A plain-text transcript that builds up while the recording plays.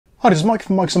Hi, this is Mike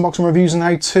from Mike's Unboxing Reviews and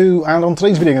How To, and on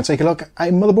today's video I'm going to take a look at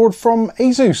a motherboard from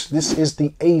ASUS. This is the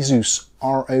ASUS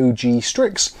ROG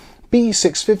Strix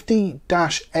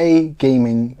B650-A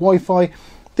Gaming Wi-Fi.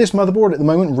 This motherboard at the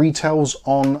moment retails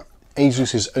on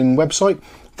ASUS's own website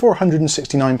for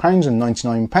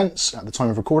 £169.99 at the time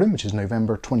of recording, which is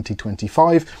November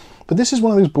 2025. But this is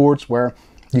one of those boards where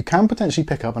you can potentially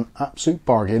pick up an absolute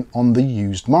bargain on the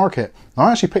used market. Now,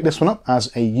 I actually picked this one up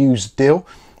as a used deal,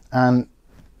 and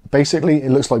basically,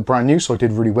 it looks like brand new, so I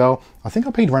did really well. I think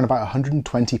I paid around about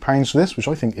 £120 for this, which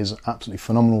I think is absolutely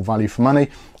phenomenal value for money.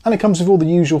 And it comes with all the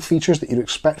usual features that you'd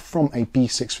expect from a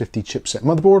B650 chipset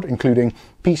motherboard, including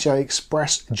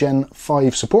PCIe Gen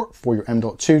 5 support for your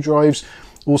M.2 drives.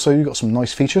 Also, you've got some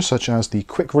nice features such as the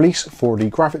quick release for the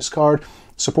graphics card,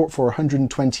 support for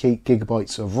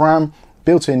 128GB of RAM,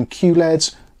 built-in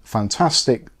Q-LEDs,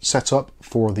 fantastic setup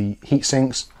for the heat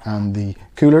sinks and the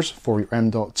coolers for your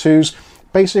M.2s.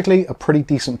 Basically a pretty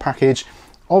decent package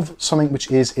of something which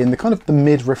is in the kind of the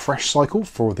mid refresh cycle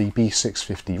for the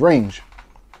B650 range.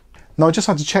 Now, I just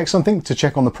had to check something to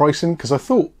check on the pricing, because I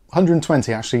thought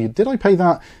 120 actually, did I pay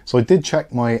that? So I did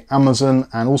check my Amazon,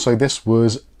 and also this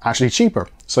was actually cheaper.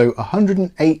 So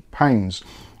 £108,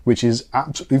 which is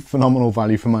absolutely phenomenal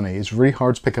value for money. It's really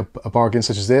hard to pick up a bargain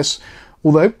such as this.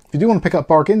 Although, if you do want to pick up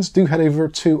bargains, do head over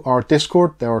to our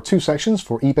Discord. There are two sections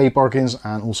for eBay bargains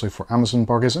and also for Amazon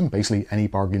bargains, and basically any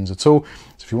bargains at all.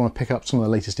 So if you want to pick up some of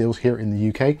the latest deals here in the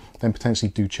UK, then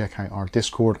potentially do check out our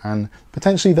Discord and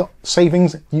potentially the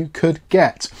savings you could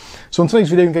get. So in today's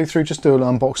video, I'm going to go through, just do an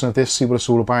unboxing of this, see what it's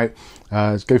all about,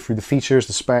 go through the features,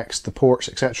 the specs, the ports,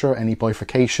 etc., any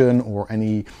bifurcation or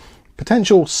any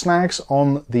potential snags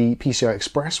on the PCI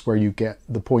Express where you get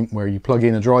the point where you plug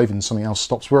in a drive and something else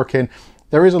stops working.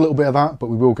 There is a little bit of that, but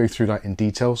we will go through that in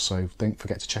detail, so don't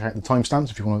forget to check out the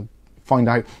timestamps if you want to find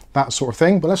out that sort of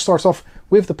thing. But let's start off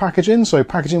with the packaging. So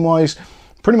packaging wise,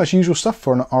 pretty much usual stuff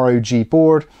for an ROG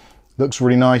board. Looks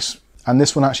really nice. And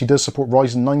this one actually does support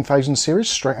Ryzen 9000 series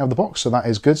straight out of the box, so that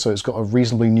is good. So it's got a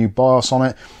reasonably new BIOS on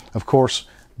it. Of course,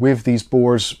 with these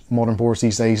boards, modern boards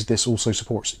these days, this also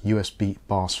supports USB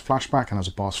BIOS flashback and has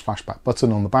a BIOS flashback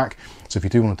button on the back. So if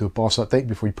you do want to do a BIOS update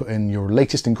before you put in your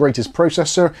latest and greatest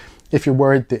processor, if you're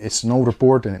worried that it's an older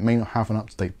board and it may not have an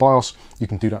up-to-date BIOS, you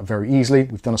can do that very easily.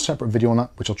 We've done a separate video on that,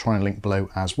 which I'll try and link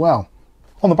below as well.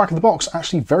 On the back of the box,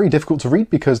 actually very difficult to read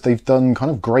because they've done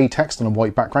kind of grey text on a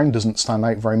white background, doesn't stand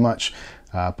out very much,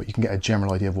 but you can get a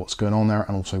general idea of what's going on there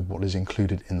and also what is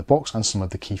included in the box and some of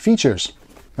the key features.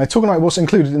 Now, talking about what's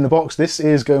included in the box, this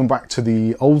is going back to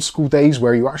the old school days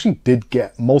where you actually did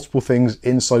get multiple things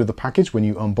inside of the package when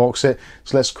you unbox it.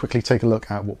 So let's quickly take a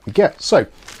look at what we get. So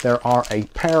there are a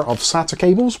pair of SATA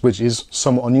cables, which is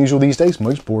somewhat unusual these days.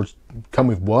 Most boards come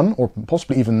with one or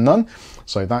possibly even none.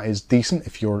 So that is decent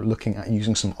if you're looking at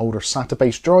using some older SATA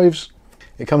based drives.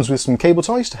 It comes with some cable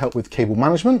ties to help with cable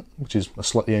management, which is a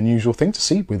slightly unusual thing to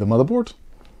see with a motherboard.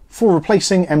 For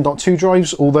replacing M.2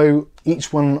 drives, although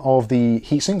each one of the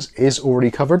heatsinks is already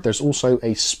covered, there's also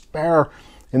a spare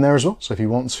in there as well. So if you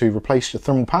want to replace your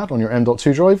thermal pad on your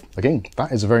M.2 drive, again,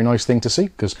 that is a very nice thing to see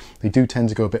because they do tend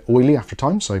to go a bit oily after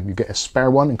time. So you get a spare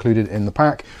one included in the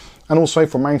pack. And also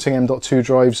for mounting M.2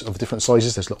 drives of different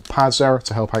sizes, there's little pads there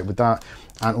to help out with that.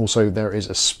 And also there is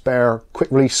a spare quick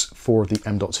release for the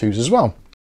M.2s as well.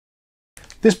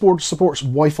 This board supports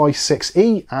Wi-Fi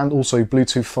 6E and also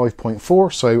Bluetooth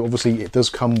 5.4, so obviously it does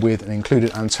come with an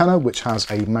included antenna which has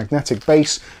a magnetic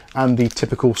base and the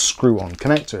typical screw-on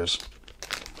connectors.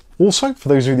 Also, for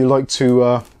those of you who like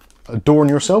to adorn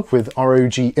yourself with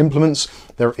ROG implements,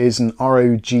 there is an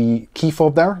ROG key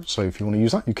fob there, so if you want to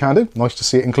use that, you can do. Nice to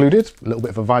see it included, a little bit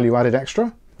of a value-added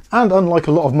extra. And unlike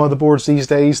a lot of motherboards these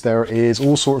days, there is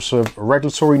all sorts of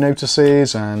regulatory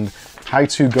notices and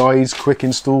how-to guides, quick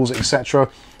installs, etc.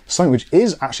 Something which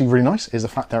is actually really nice is the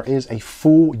fact there is a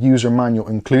full user manual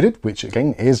included, which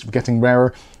again is getting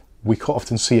rarer. We quite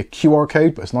often see a QR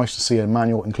code, but it's nice to see a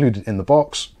manual included in the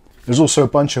box. There's also a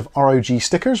bunch of ROG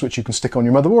stickers which you can stick on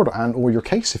your motherboard and or your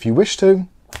case if you wish to.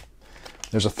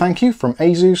 There's a thank you from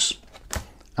ASUS,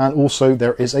 and also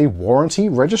there is a warranty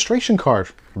registration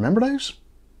card. Remember those?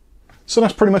 So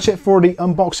that's pretty much it for the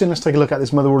unboxing. Let's take a look at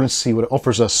this motherboard and see what it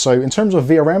offers us. So in terms of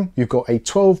VRM, you've got a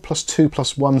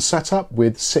 12+2+1 setup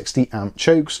with 60 amp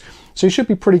chokes. So you should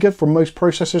be pretty good for most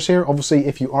processors here. Obviously,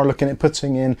 if you are looking at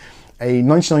putting in a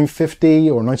 9950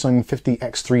 or 9950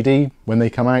 X3D when they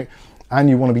come out, and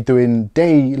you want to be doing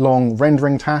day-long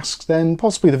rendering tasks, then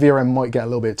possibly the VRM might get a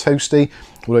little bit toasty,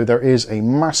 although there is a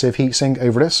massive heatsink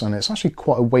over this, and it's actually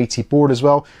quite a weighty board as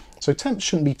well. So temps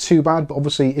shouldn't be too bad, but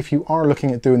obviously if you are looking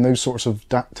at doing those sorts of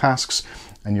tasks,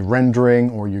 and you're rendering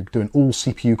or you're doing all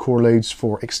CPU core loads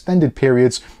for extended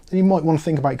periods, then you might want to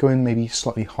think about going maybe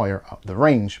slightly higher up the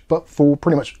range. But for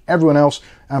pretty much everyone else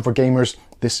and for gamers,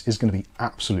 this is going to be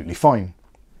absolutely fine.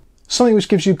 Something which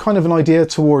gives you kind of an idea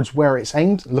towards where it's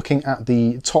aimed, looking at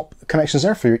the top connections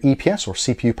there for your EPS or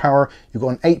CPU power. You've got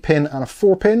an 8-pin and a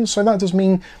 4-pin, so that does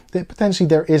mean that potentially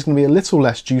there is going to be a little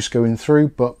less juice going through,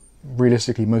 but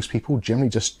realistically most people generally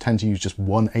just tend to use just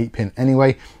one 8-pin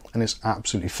anyway, and it's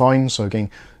absolutely fine. So again,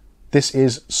 this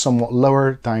is somewhat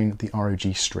lower down the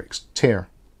ROG Strix tier.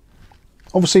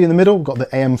 Obviously in the middle, we've got the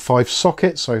AM5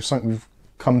 socket, so something we've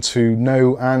come to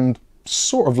know and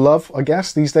sort of love, I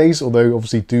guess, these days, although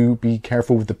obviously do be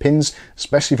careful with the pins,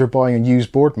 especially if you're buying a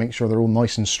used board. Make sure they're all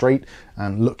nice and straight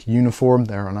and look uniform.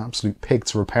 They're an absolute pig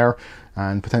to repair,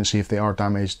 and potentially if they are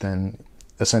damaged, then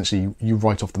essentially you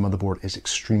write off the motherboard. It's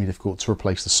extremely difficult to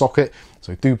replace the socket,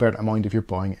 so do bear that in mind if you're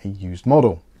buying a used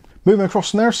model. Moving across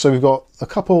from there, so we've got a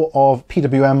couple of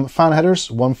PWM fan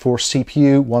headers, one for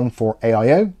CPU, one for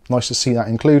AIO. Nice to see that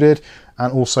included.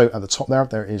 And also at the top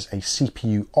there is a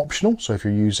CPU optional. So if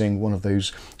you're using one of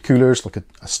those coolers, like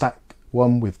a stack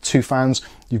one with 2 fans,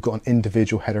 you've got an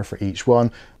individual header for each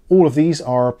one. All of these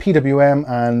are PWM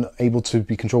and able to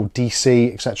be controlled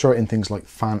DC, etc. in things like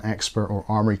Fan Expert or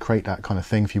Armory Crate, that kind of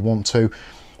thing if you want to.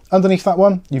 Underneath that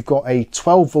one, you've got a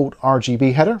 12-volt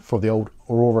RGB header for the old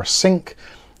Aurora Sync.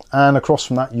 And across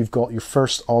from that, you've got your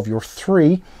first of your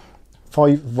 3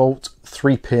 5-volt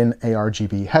 3-pin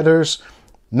ARGB headers.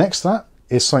 Next to that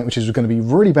is something which is going to be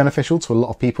really beneficial to a lot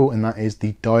of people, and that is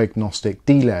the Diagnostic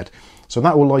D-LED. So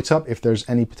that will light up if there's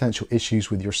any potential issues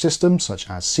with your system, such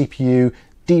as CPU,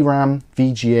 DRAM,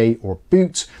 VGA, or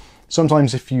boot.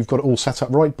 Sometimes if you've got it all set up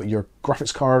right, but your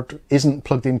graphics card isn't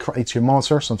plugged in correctly to your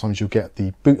monitor, sometimes you'll get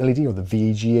the boot LED or the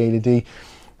VGA LED.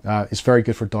 It's very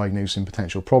good for diagnosing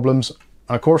potential problems.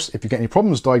 And of course, if you get any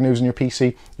problems diagnosing your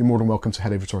PC, you're more than welcome to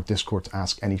head over to our Discord to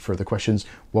ask any further questions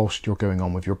whilst you're going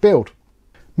on with your build.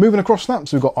 Moving across that,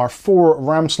 so we've got our 4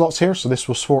 RAM slots here. So this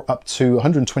will support up to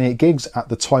 128 gigs at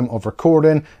the time of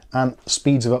recording and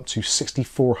speeds of up to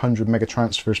 6,400 mega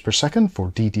transfers per second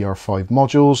for DDR5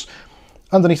 modules.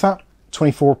 Underneath that,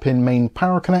 24-pin main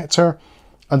power connector.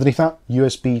 Underneath that,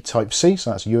 USB Type-C,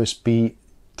 so that's USB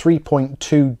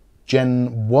 3.2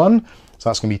 Gen 1. So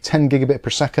that's going to be 10 gigabit per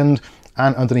second.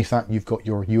 And underneath that, you've got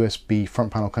your USB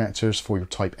front panel connectors for your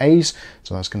Type A's.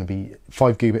 So that's going to be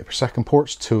 5 gigabit per second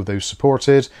ports, 2 of those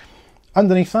supported.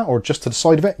 Underneath that, or just to the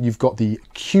side of it, you've got the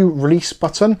Q release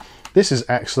button. This is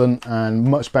excellent and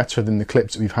much better than the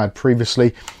clips that we've had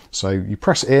previously. So you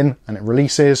press it in and it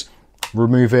releases,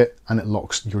 remove it, and it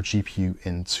locks your GPU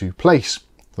into place.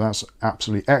 So that's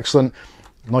absolutely excellent.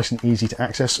 Nice and easy to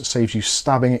access. It saves you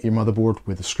stabbing at your motherboard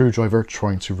with a screwdriver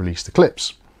trying to release the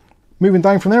clips. Moving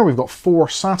down from there, we've got 4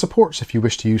 SATA ports if you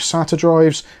wish to use SATA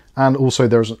drives, and also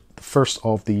there's the first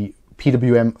of the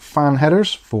PWM fan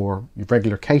headers for your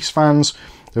regular case fans.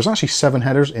 There's actually 7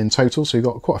 headers in total, so you've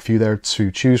got quite a few there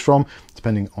to choose from,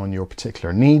 depending on your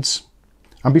particular needs.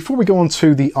 And before we go on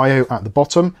to the I/O at the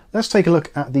bottom, let's take a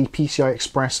look at the PCI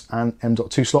Express and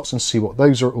M.2 slots and see what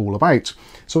those are all about.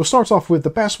 So we'll start off with the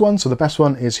best one. So the best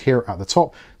one is here at the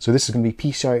top. So this is going to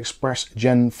be PCI Express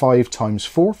Gen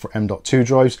 5x4 for M.2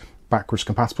 drives, backwards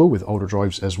compatible with older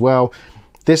drives as well.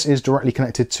 This is directly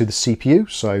connected to the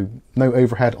CPU, so no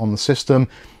overhead on the system.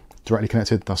 Directly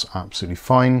connected, that's absolutely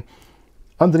fine.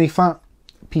 Underneath that,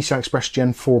 PCI Express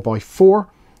Gen 4x4.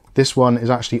 This one is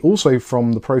actually also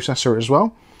from the processor as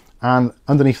well. And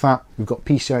underneath that, we've got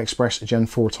PCI Express Gen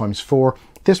 4x4.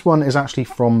 This one is actually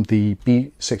from the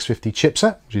B650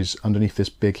 chipset, which is underneath this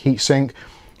big heatsink.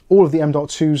 All of the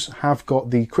M.2s have got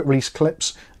the quick release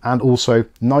clips and also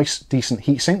nice, decent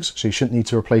heat sinks, so you shouldn't need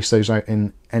to replace those out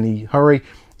in any hurry,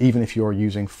 even if you're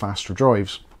using faster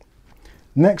drives.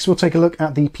 Next, we'll take a look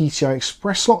at the PCI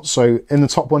Express slot. So in the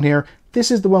top one here, this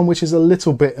is the one which is a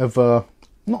little bit of a,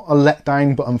 not a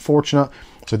letdown, but unfortunate.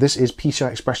 So this is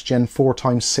PCI Express Gen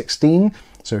 4x16.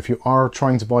 So if you are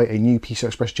trying to buy a new PCI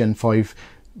Express Gen 5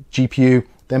 GPU,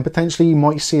 then potentially you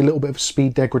might see a little bit of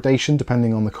speed degradation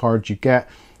depending on the card you get.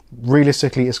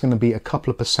 Realistically, it's going to be a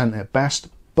couple of percent at best.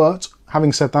 But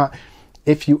having said that,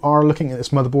 if you are looking at this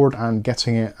motherboard and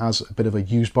getting it as a bit of a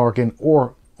used bargain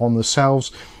or on the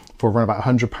shelves for around about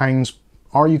 £100,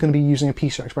 are you going to be using a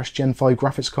PCI Express Gen 5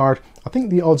 graphics card? I think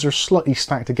the odds are slightly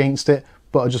stacked against it,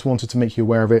 but I just wanted to make you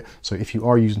aware of it. So if you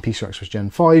are using PCI Express Gen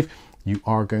 5, you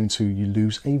are going to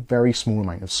lose a very small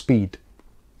amount of speed.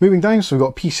 Moving down, so we've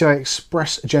got PCI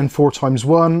Express Gen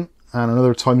 4x1 and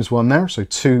another x1 there, so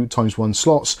 2x1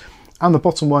 slots. And the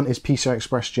bottom one is PCI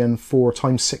Express Gen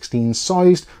 4x16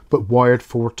 sized, but wired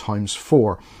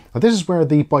 4x4. Now this is where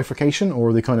the bifurcation,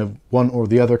 or the kind of one or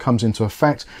the other, comes into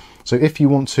effect. So if you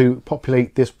want to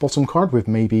populate this bottom card with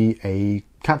maybe a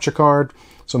capture card,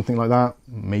 something like that,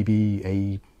 maybe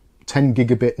a 10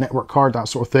 gigabit network card, that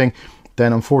sort of thing,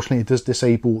 then unfortunately it does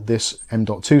disable this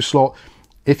M.2 slot.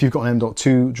 If you've got an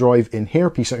M.2 drive in here,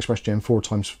 PCI Express Gen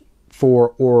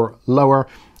 4x4 or lower,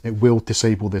 it will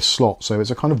disable this slot. So it's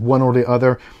a kind of one or the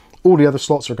other. All the other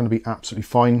slots are going to be absolutely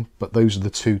fine, but those are the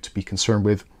two to be concerned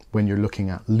with when you're looking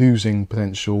at losing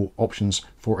potential options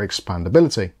for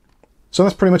expandability. So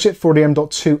that's pretty much it for the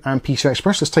M.2 and PCI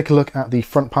Express. Let's take a look at the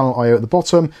front panel I/O at the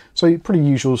bottom. So pretty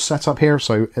usual setup here.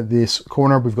 So at this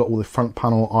corner, we've got all the front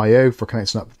panel I/O for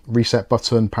connecting up reset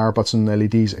button, power button,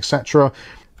 LEDs, etc.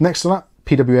 Next to that,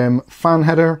 PWM fan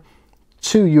header,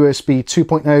 two USB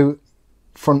 2.0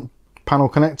 front panel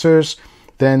connectors.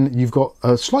 Then you've got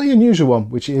a slightly unusual one,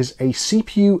 which is a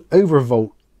CPU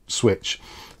overvolt switch.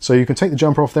 So you can take the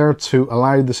jumper off there to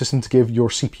allow the system to give your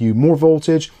CPU more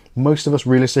voltage. Most of us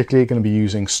realistically are going to be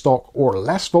using stock or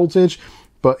less voltage,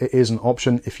 but it is an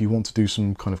option if you want to do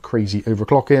some kind of crazy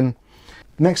overclocking.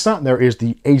 Next to that, there is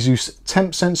the ASUS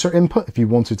temp sensor input if you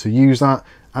wanted to use that.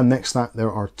 And next to that,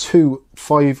 there are two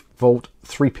 5-volt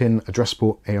 3-pin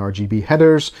addressable ARGB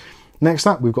headers. Next to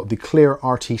that, we've got the clear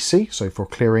RTC, so for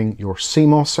clearing your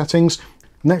CMOS settings.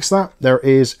 Next to that, there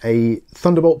is a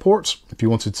Thunderbolt port, if you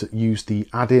wanted to use the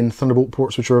add-in Thunderbolt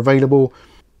ports which are available.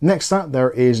 Next to that, there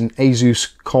is an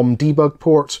ASUS COM debug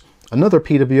port, another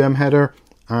PWM header,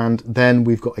 and then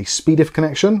we've got a SPDIF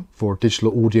connection for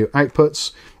digital audio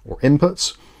outputs or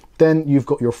inputs. Then you've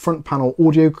got your front panel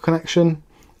audio connection,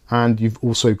 and you've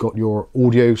also got your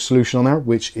audio solution on there,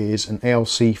 which is an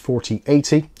ALC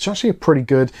 4080. It's actually a pretty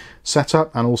good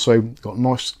setup, and also got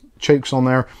nice chokes on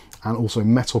there, and also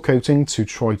metal coating to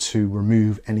try to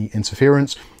remove any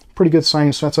interference. Pretty good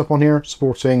sound setup on here,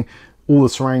 supporting all the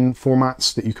surround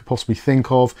formats that you could possibly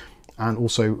think of, and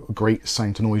also great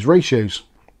sound to noise ratios.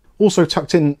 Also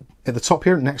tucked in at the top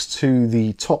here, next to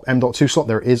the top M.2 slot,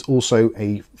 there is also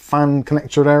a fan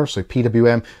connector there, so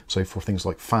PWM, so for things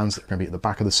like fans that are going to be at the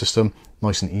back of the system,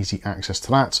 nice and easy access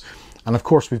to that. And of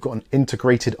course, we've got an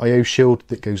integrated I/O shield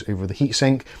that goes over the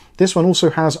heatsink. This one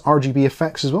also has RGB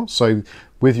effects as well. So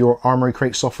with your Armoury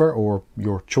Crate software or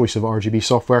your choice of RGB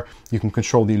software, you can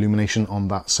control the illumination on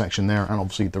that section there, and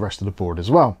obviously the rest of the board as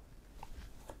well.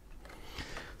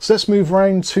 So let's move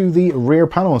around to the rear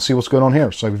panel and see what's going on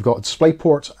here. So we've got a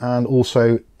DisplayPort and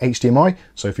also HDMI.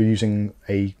 So if you're using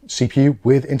a CPU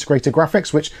with integrated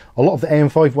graphics, which a lot of the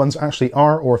AM5 ones actually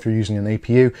are, or if you're using an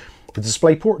APU, the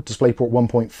DisplayPort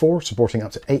 1.4 supporting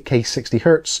up to 8K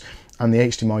 60Hz, and the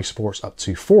HDMI supports up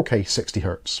to 4K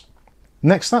 60Hz.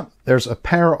 Next up, there's a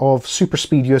pair of super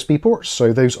speed USB ports.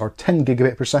 So those are 10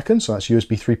 gigabit per second. So that's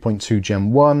USB 3.2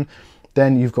 Gen 1.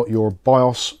 Then you've got your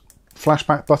BIOS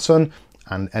flashback button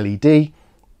and LED.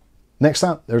 Next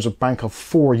up, there's a bank of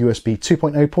 4 USB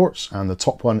 2.0 ports, and the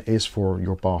top one is for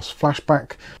your BIOS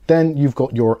flashback. Then you've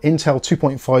got your Intel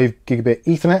 2.5 gigabit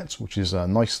Ethernet, which is a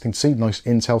nice thing to see, nice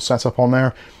Intel setup on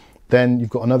there. Then you've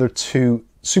got another 2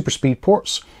 super speed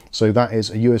ports. So that is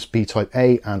a USB Type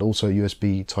A and also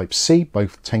USB Type C,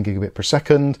 both 10 gigabit per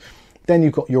second. Then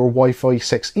you've got your Wi-Fi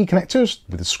 6E connectors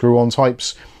with the screw-on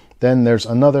types. Then there's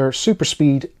another super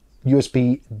speed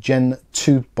USB Gen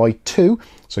 2x2,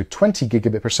 so 20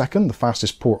 gigabit per second, the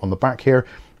fastest port on the back here,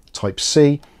 Type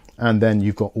C, and then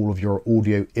you've got all of your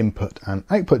audio input and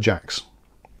output jacks.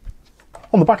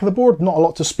 On the back of the board, not a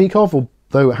lot to speak of,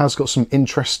 although it has got some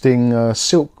interesting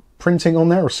silk printing on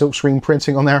there, or silk screen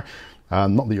printing on there.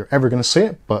 Not that you're ever going to see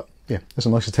it, but yeah, there's a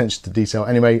nice attention to detail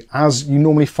anyway, as you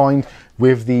normally find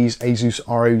with these ASUS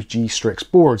ROG Strix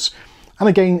boards. And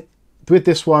again, with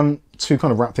this one, to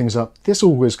kind of wrap things up, this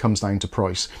always comes down to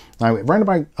price. Now, around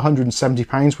about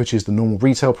 £170, which is the normal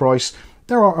retail price,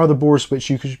 there are other boards which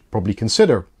you could probably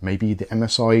consider. Maybe the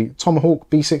MSI Tomahawk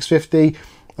B650,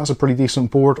 that's a pretty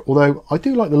decent board, although I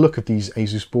do like the look of these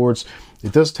ASUS boards.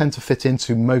 It does tend to fit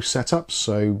into most setups,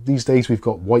 so these days we've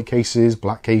got white cases,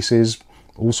 black cases,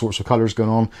 all sorts of colours going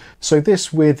on. So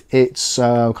this, with its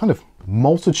kind of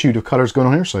multitude of colours going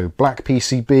on here, so black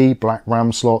PCB, black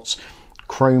RAM slots,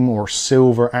 chrome or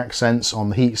silver accents on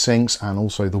the heat sinks, and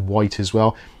also the white as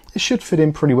well. It should fit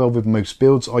in pretty well with most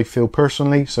builds, I feel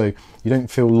personally, so you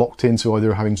don't feel locked into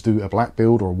either having to do a black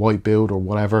build or white build or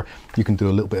whatever. You can do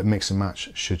a little bit of mix and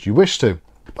match should you wish to.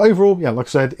 But overall, yeah, like I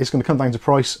said, it's going to come down to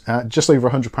price. At just over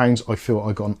 £100, I feel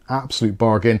I got an absolute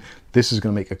bargain. This is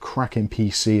going to make a cracking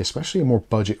PC, especially a more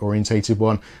budget orientated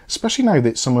one, especially now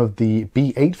that some of the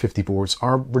B850 boards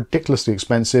are ridiculously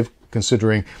expensive,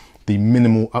 considering the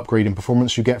minimal upgrade in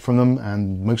performance you get from them,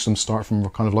 and most of them start from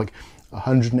kind of like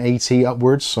 180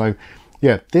 upwards. So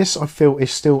yeah, this I feel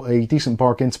is still a decent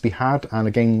bargain to be had. And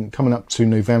again, coming up to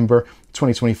November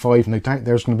 2025, no doubt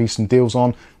there's going to be some deals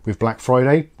on with Black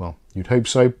Friday. Well, you'd hope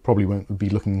so. Probably won't be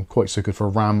looking quite so good for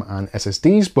RAM and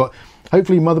SSDs, but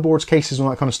hopefully motherboards, cases, and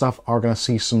all that kind of stuff are going to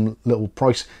see some little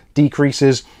price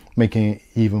decreases, making it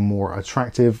even more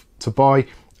attractive to buy.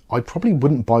 I probably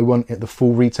wouldn't buy one at the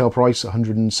full retail price,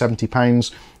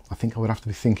 £170. I think I would have to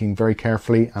be thinking very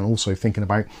carefully, and also thinking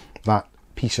about that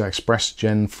PCI Express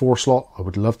Gen 4 slot. I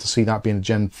would love to see that being a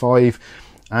Gen 5,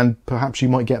 and perhaps you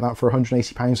might get that for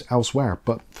 £180 elsewhere.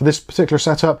 But for this particular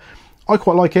setup, I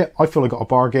quite like it. I feel I got a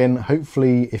bargain.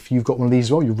 Hopefully, if you've got one of these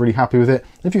as well, you're really happy with it.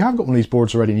 If you have got one of these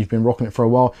boards already and you've been rocking it for a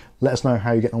while, let us know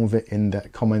how you get on with it in the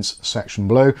comments section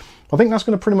below. I think that's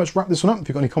going to pretty much wrap this one up. If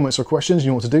you've got any comments or questions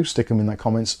you know what to do, stick them in that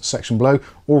comments section below,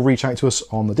 or reach out to us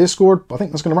on the Discord. But I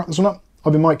think that's going to wrap this one up.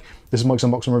 I've been Mike. This is Mike's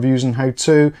Unboxing Reviews and How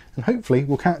To, and hopefully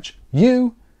we'll catch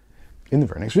you in the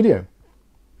very next video.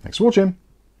 Thanks for watching.